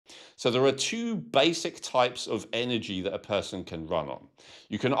So there are two basic types of energy that a person can run on.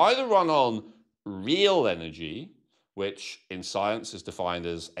 You can either run on real energy, which in science is defined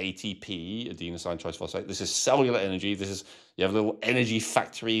as ATP, adenosine triphosphate. This is cellular energy. You have little energy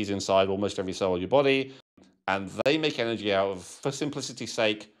factories inside almost every cell of your body, and they make energy out of, for simplicity's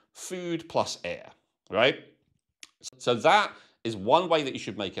sake, food plus air, right? So that is one way that you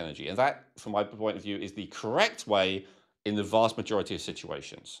should make energy. And that, from my point of view, is the correct way in the vast majority of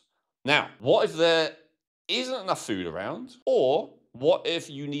situations. Now, what if there isn't enough food around? Or what if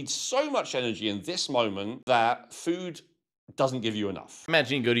you need so much energy in this moment that food doesn't give you enough?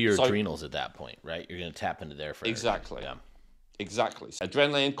 Imagine you go to your So, adrenals at that point, right? You're going to tap into there for energy. exactly. Yeah. Exactly.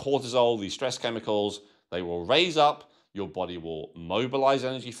 Adrenaline, cortisol, these stress chemicals, they will raise up. Your body will mobilize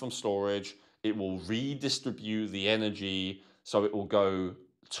energy from storage. It will redistribute the energy. So it will go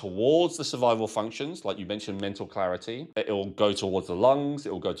towards the survival functions, like you mentioned, mental clarity. It will go towards the lungs.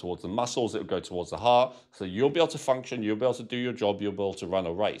 It will go towards the muscles. It will go towards the heart. So you'll be able to function. You'll be able to do your job. You'll be able to run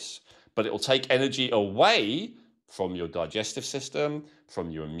a race. But it will take energy away from your digestive system,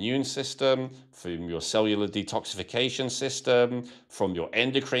 from your immune system, from your cellular detoxification system, from your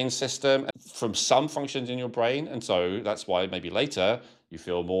endocrine system, from some functions in your brain. And so that's why maybe later you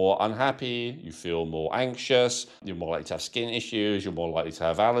feel more unhappy, you feel more anxious, you're more likely to have skin issues, you're more likely to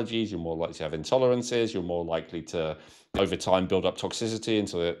have allergies, you're more likely to have intolerances, you're more likely to, over time, build up toxicity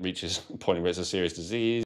until it reaches a point where it's a serious disease.